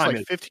him at the time.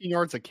 Like 15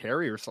 yards a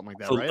carry or something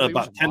like that, right?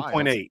 About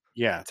 10.8.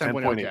 Yeah,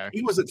 10.8. Okay.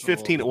 He was at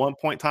 15 at one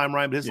point in time,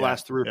 Ryan, but his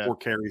last 3 or 4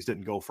 carries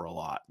didn't go for a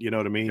lot. You know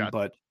what I mean?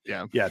 But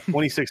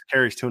 26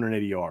 carries,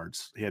 280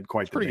 yards. He had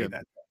quite the day that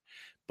day.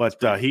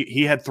 But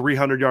he had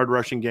 300-yard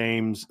rushing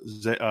games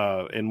in 2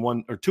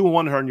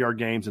 100-yard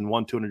games and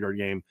 1 200-yard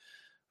game.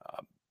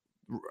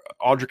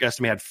 Audric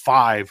Estime had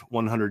 5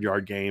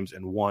 100-yard games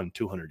and 1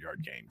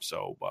 200-yard game.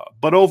 So,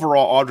 but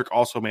overall, Audric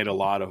also earned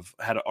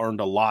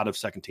a lot of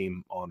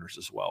second-team honors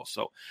as well.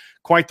 So,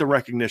 quite the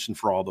recognition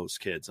for all those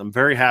kids. I'm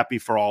very happy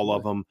for all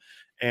of them.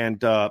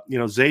 And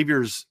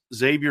Xavier's.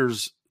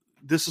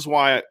 This is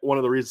why one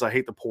of the reasons I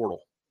hate the portal.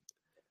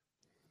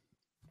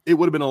 It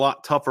would have been a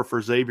lot tougher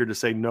for Xavier to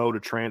say no to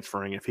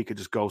transferring if he could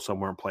just go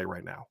somewhere and play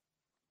right now.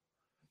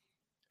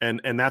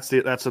 And that's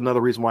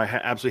another reason why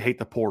I absolutely hate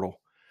the portal.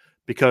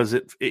 Because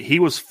he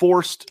was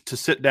forced to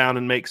sit down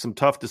and make some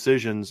tough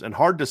decisions and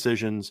hard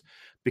decisions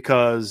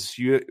because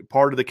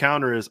part of the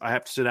counter is I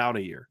have to sit out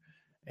a year.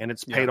 And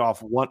it's paid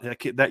off.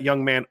 That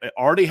young man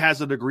already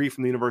has a degree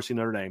from the University of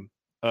Notre Dame,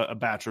 a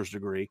bachelor's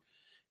degree.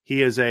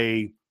 He is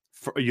a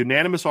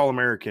unanimous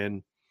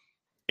All-American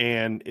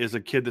and is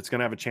a kid that's going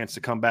to have a chance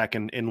to come back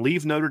and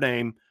leave Notre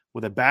Dame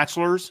with a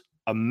bachelor's,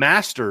 a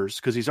master's,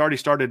 because he's already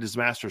started his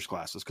master's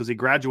classes because he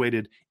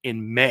graduated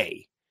in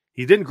May.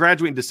 He didn't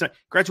graduate in December,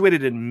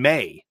 graduated in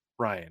May,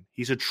 Ryan.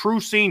 He's a true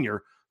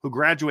senior who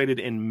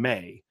graduated in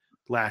May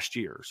last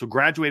year. So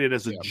graduated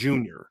as a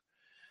junior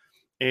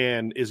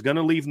and is going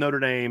to leave Notre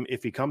Dame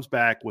if he comes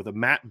back with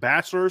a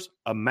bachelor's,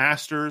 a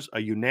master's, a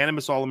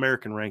unanimous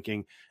All-American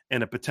ranking,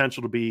 and a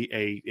potential to be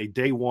a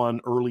day 1,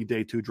 early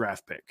day 2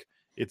 draft pick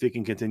if he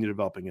can continue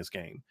developing his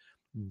game.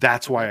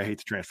 That's why I hate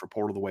the transfer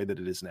portal the way that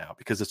it is now,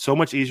 because it's so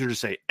much easier to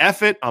say,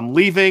 F it, I'm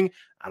leaving.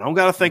 I don't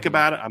got to think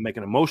about it. I make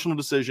an emotional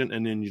decision,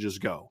 and then you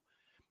just go.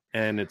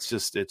 And it's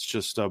just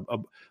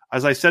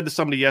as I said to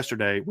somebody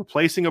yesterday,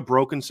 replacing a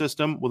broken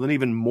system with an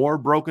even more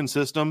broken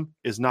system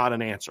is not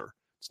an answer.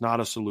 It's not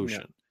a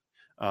solution.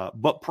 Yeah.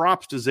 But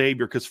props to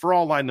Xavier, because for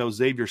all I know,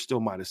 Xavier still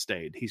might have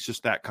stayed. He's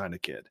just that kind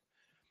of kid.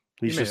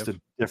 He's just a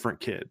different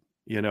kid.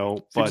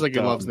 Seems like he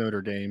loves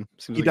Notre Dame.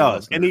 He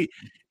does. And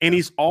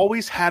he's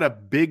always had a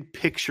big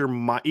picture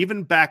mind.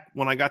 Even back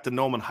when I got to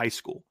know him in high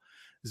school,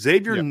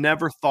 Xavier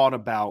never thought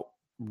about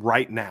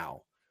right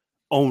now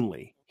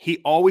only. he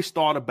always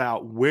thought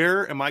about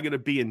where am I going to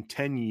be in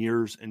 10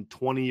 years and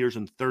 20 years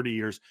and 30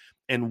 years,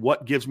 and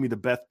what gives me the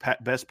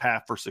best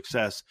path for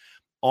success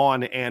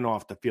on and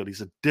off the field. He's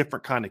a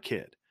different kind of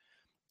kid.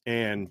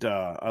 And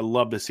I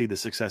love to see the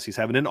success he's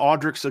having. And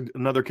Audrick's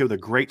another kid with a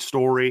great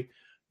story.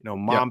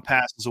 Mom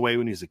passes away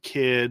when he was a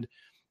kid.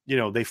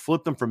 They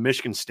flipped him from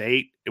Michigan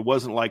State. It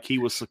wasn't like he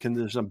was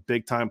some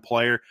big-time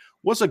player.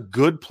 Was a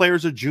good player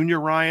as a junior,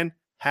 Ryan.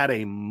 Had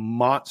a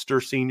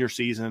monster senior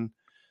season.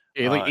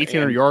 Yeah, like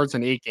 1,800 yards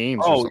in 8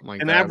 games or something like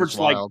that. And averaged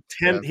like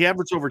 10. Yeah. He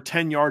averaged over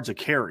 10 yards a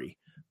carry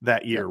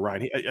that year,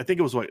 right? I think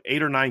it was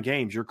 8 or 9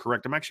 games. You're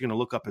correct. I'm actually going to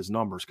look up his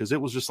numbers because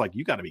it was just like,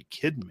 you got to be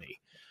kidding me.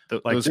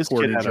 Those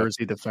poor New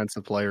Jersey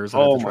defensive players.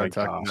 Oh my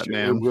gosh,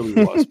 it really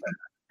was bad.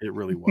 It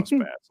really was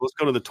bad. So let's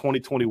go to the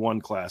 2021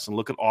 class and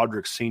look at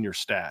Audrick's senior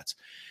stats.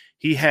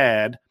 He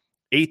had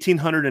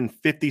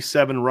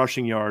 1,857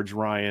 rushing yards,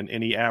 Ryan,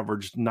 and he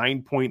averaged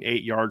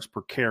 9.8 yards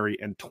per carry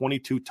and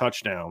 22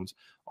 touchdowns.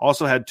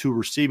 Also had 2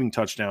 receiving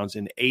touchdowns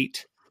in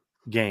 8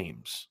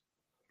 games.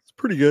 It's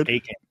pretty good.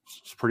 8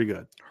 games. It's pretty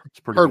good. It's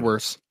pretty Heard good.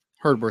 worse.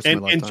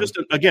 And just,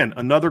 again,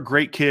 another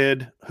great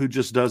kid who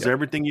just does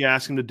everything you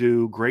ask him to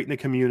do. Great in the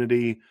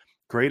community,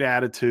 great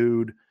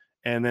attitude.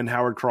 And then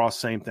Howard Cross,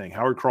 same thing.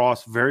 Howard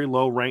Cross, very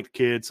low-ranked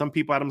kid. Some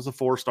people had him as a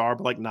 4-star,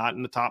 but not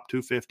in the top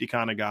 250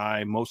 kind of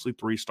guy, mostly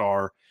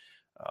 3-star,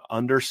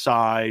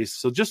 undersized.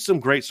 So just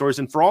some great stories.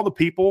 And for all the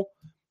people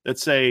that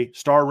say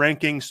star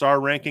rankings,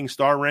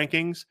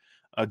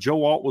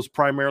 Joe Alt was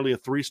primarily a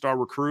 3-star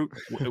recruit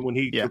when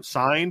he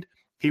signed.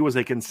 He was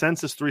a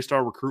consensus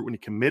 3-star recruit when he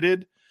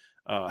committed.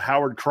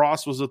 Howard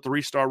Cross was a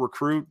 3-star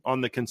recruit on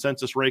the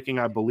consensus ranking,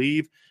 I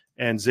believe.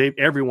 And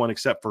everyone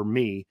except for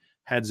me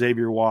had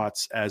Xavier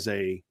Watts as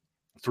a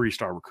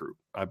 3-star recruit,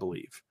 I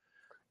believe.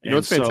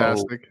 What's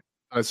fantastic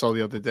I saw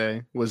the other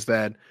day was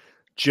that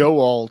Joe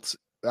Alt,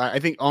 I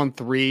think On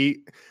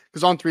 3,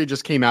 because On 3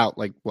 just came out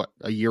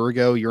a year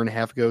and a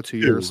half ago, 2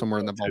 years, somewhere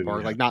in the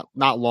ballpark,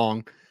 not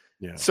long.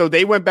 Yeah. So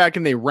they went back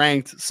and they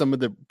ranked some of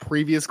the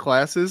previous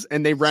classes,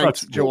 and they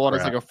ranked Joe Alt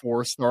as like a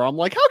 4-star. I'm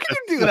like, how can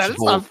you do that?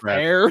 That's not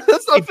fair.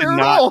 That's not fair at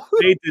all.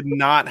 They did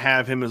not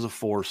have him as a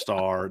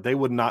 4-star. They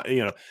would not,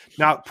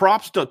 Now,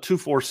 props to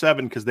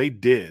 247 because they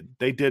did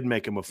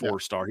make him a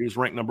 4-star. He was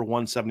ranked number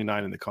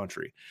 179 in the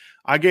country.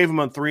 I gave him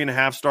a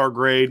 3.5-star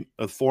grade,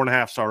 a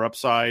 4.5-star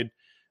upside,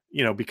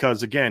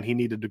 because again, he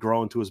needed to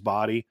grow into his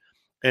body.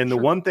 And the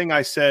one thing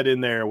I said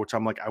in there, which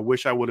I'm like, I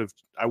wish I would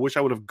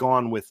have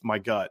gone with my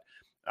gut.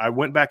 I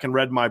went back and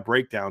read my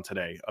breakdown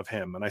today of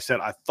him, and I said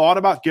I thought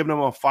about giving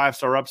him a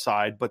 5-star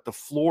upside, but the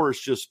floor is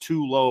just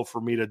too low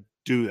for me to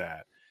do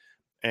that,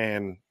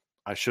 and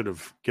I should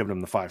have given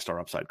him the 5-star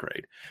upside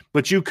grade.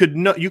 But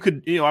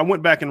I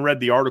went back and read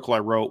the article I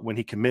wrote when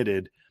he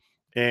committed,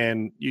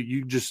 and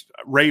you just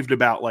raved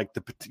about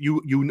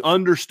you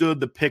understood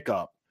the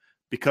pickup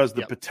because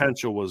the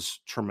potential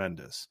was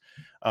tremendous.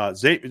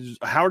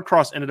 Howard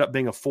Cross ended up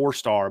being a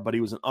 4-star, but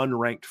he was an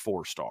unranked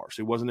 4-star, so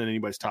he wasn't in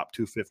anybody's top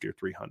 250 or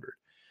 300.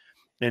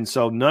 And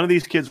so none of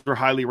these kids are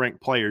highly ranked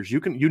players.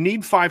 You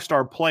need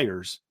 5-star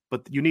players,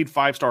 but you need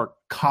 5-star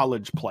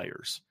college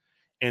players.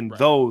 And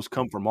those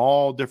come from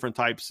all different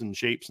types and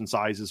shapes and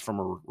sizes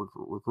from a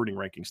recruiting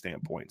ranking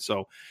standpoint.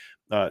 So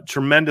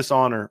tremendous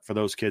honor for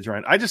those kids,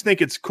 Ryan. I just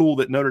think it's cool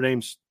that Notre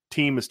Dame's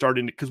team is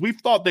starting to, because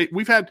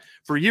we've had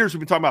for years, we've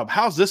been talking about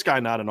how's this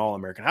guy not an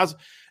All-American?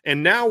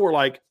 And now we're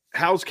like,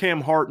 how's Cam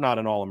Hart not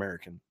an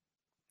All-American?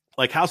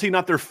 Like, how's he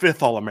not their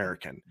 5th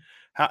All-American?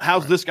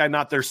 How's this guy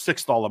not their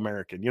 6th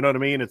All-American? You know what I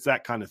mean? It's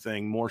that kind of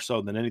thing more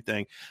so than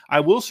anything. I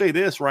will say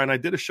this, Ryan, I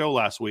did a show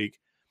last week,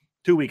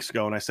 2 weeks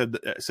ago, and I said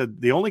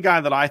the only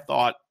guy that I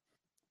thought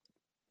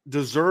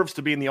deserves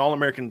to be in the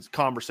All-American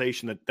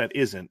conversation that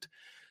isn't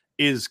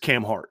is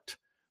Cam Hart.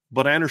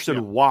 But I understood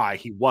why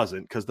he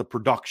wasn't, because the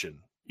production,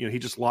 he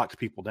just locked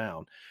people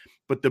down.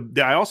 But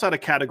I also had a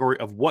category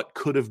of what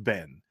could have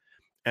been.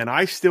 And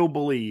I still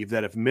believe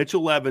that if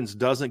Mitchell Evans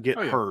doesn't get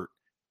hurt,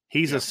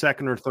 he's a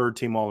 2nd or 3rd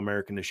team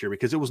All-American this year,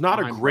 because it was not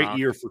a great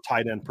year for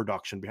tight end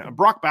production.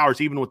 Brock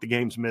Bowers, even with the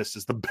games missed,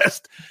 is the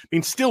best. I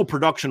mean, still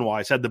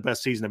production-wise, had the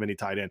best season of any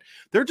tight end.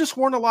 There just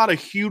weren't a lot of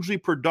hugely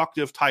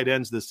productive tight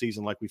ends this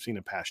season like we've seen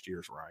in past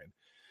years, Ryan.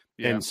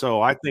 Yeah. And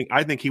so I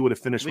think he would have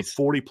finished with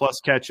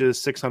 40-plus catches,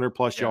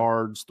 600-plus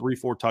yards,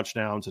 3-4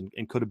 touchdowns, and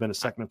could have been a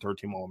 2nd or 3rd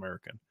team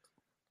All-American.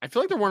 I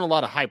feel like there weren't a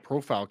lot of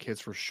high-profile kids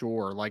for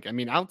sure.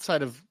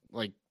 Outside of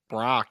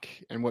Brock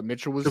and what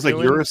Mitchell was doing.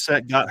 Because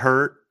Uriset got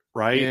hurt.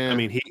 Right. Yeah. I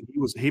mean,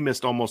 he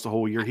missed almost a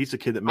whole year. He's a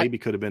kid that maybe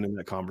could have been in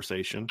that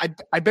conversation.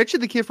 I bet you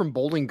the kid from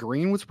Bowling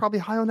Green was probably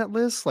high on that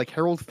list. Like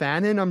Harold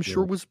Fannin, I'm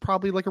sure was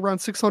probably around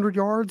 600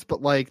 yards, but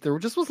there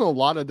just wasn't a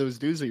lot of those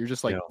dudes that you're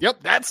just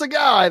yep, that's a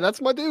guy. That's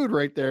my dude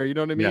right there. You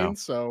know what I mean? Yeah.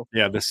 So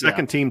the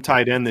second team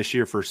tight end this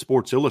year for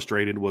Sports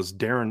Illustrated was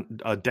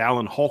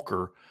Dallin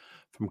Holker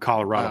from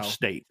Colorado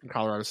State.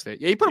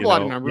 Yeah, he put up a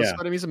lot of numbers,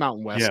 but he's a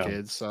Mountain West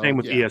kid. So same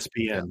with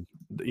ESPN.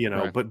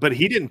 But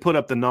he didn't put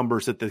up the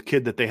numbers that the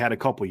kid that they had a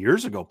couple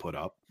years ago put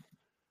up.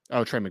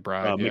 Oh, Trey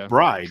McBride.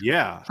 McBride,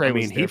 yeah. Trey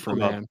he put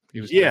up.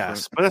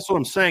 Yes, but that's what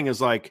I'm saying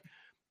is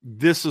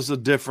This was a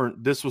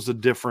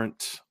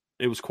different.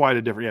 It was quite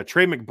a different. Yeah,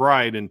 Trey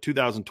McBride in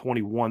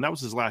 2021. That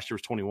was his last year.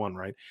 Was 21,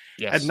 right?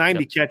 Yes. Had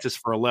 90 catches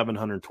for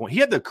 1,120. He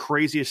had the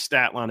craziest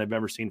stat line I've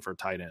ever seen for a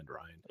tight end,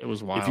 Ryan. It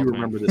was wild. If you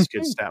remember this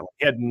kid's stat line,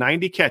 he had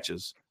 90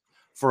 catches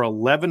for over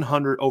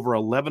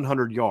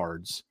 1,100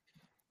 yards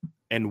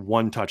and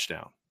 1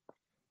 touchdown.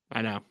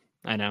 I know.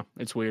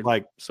 It's weird.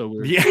 Like, so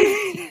weird. Yeah,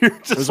 you're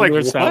just like,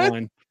 what?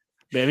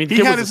 I mean, he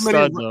had as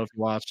many. Though, if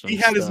you watched him, he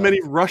had as many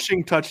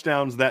rushing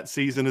touchdowns that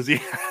season as he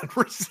had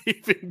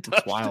receiving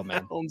touchdowns. Wild,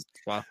 man.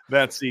 Wow.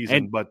 That season.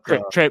 And but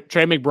Trey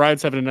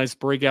McBride's having a nice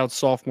breakout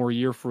sophomore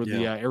year for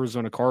the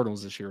Arizona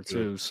Cardinals this year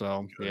too.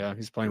 So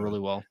he's playing really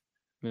well.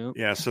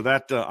 Yeah. So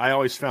that I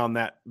always found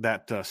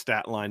that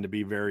stat line to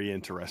be very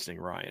interesting,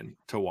 Ryan,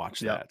 to watch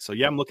that. So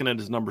I'm looking at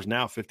his numbers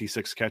now: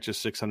 56 catches,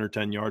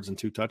 610 yards, and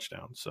 2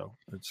 touchdowns. So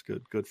it's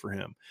good for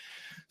him.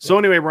 So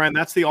anyway, Ryan,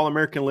 that's the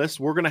All-American list.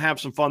 We're going to have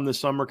some fun this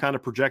summer, kind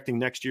of projecting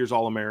next year's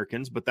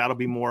All-Americans, but that'll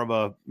be more of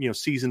a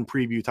season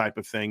preview type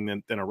of thing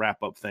than a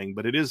wrap-up thing.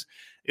 But it is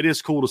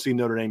cool to see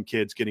Notre Dame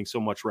kids getting so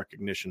much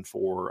recognition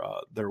for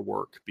their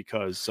work,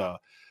 because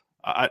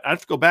I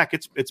have to go back.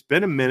 It's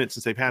been a minute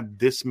since they've had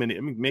this many. I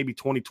mean, maybe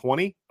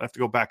 2020. I have to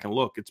go back and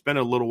look. It's been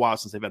a little while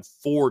since they've had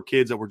 4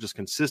 kids that were just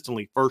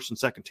consistently first and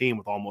second team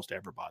with almost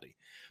everybody,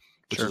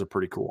 which is a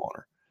pretty cool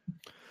honor.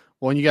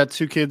 Well, and you got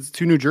 2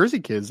 New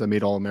Jersey kids that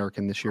made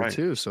All-American this year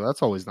too. So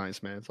that's always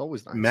nice, man. It's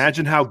always nice.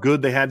 Imagine how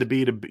good they had to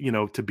be to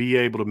be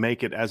able to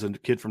make it as a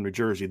kid from New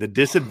Jersey. The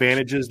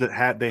disadvantages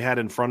that they had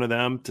in front of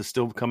them to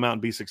still come out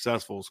and be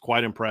successful is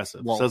quite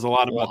impressive. Well, says a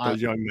lot about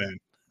those young men.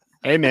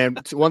 Hey, man,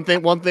 one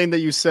thing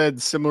that you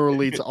said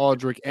similarly to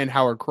Aldrich and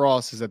Howard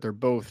Cross is that they're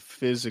both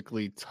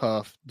physically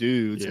tough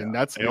dudes, and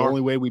that's the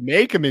only way we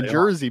make them in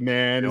Jersey,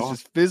 man. It's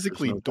just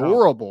physically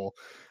durable.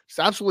 Just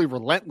absolutely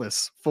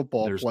relentless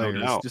football players.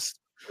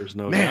 There's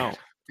no doubt.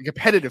 The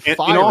competitive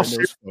fire in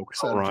those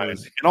folks.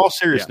 In all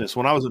seriousness,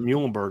 when I was at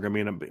Muhlenberg, I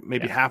mean,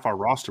 maybe half our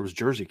roster was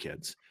Jersey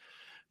kids.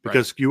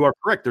 Because you are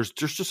correct. There's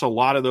just a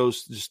lot of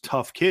those just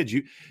tough kids.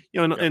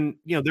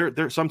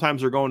 They're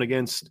sometimes they're going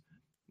against,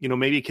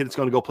 maybe a kid that's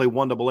going to go play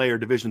 1AA or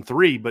Division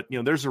III, but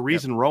there's a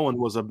reason Rowan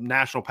was a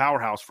national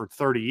powerhouse for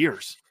 30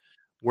 years.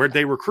 Where'd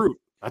they recruit?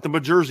 Nothing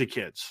but Jersey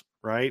kids,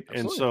 right? Absolutely.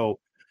 And so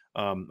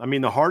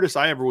the hardest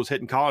I ever was hit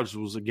in college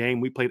was a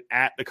game we played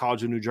at the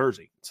College of New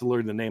Jersey. It's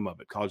literally the name of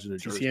it, College of New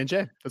Jersey.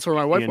 CNJ. That's where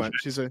my wife went.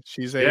 She's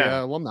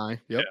a alumni.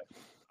 Yep. Yeah.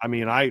 I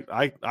mean,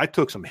 I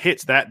took some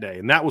hits that day,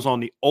 and that was on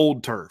the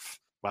old turf,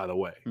 by the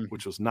way,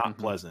 which was not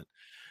pleasant.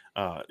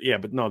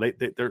 But no,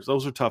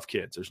 those are tough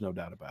kids. There's no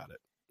doubt about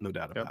it. No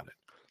doubt about it.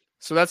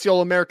 So that's the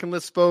All-American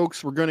list,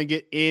 folks. We're going to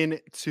get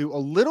into a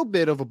little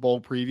bit of a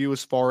bowl preview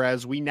as far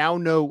as we now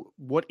know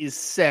what is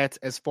set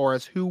as far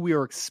as who we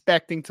are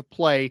expecting to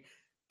play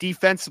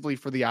defensively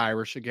for the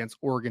Irish against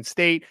Oregon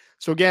State.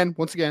 So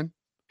once again,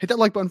 hit that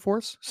like button for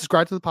us.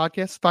 Subscribe to the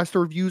podcast.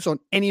 5-star reviews on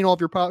any and all of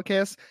your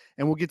podcasts,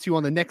 and we'll get to you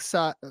on the next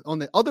side, on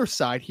the other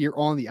side here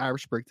on the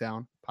Irish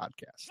Breakdown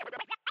podcast.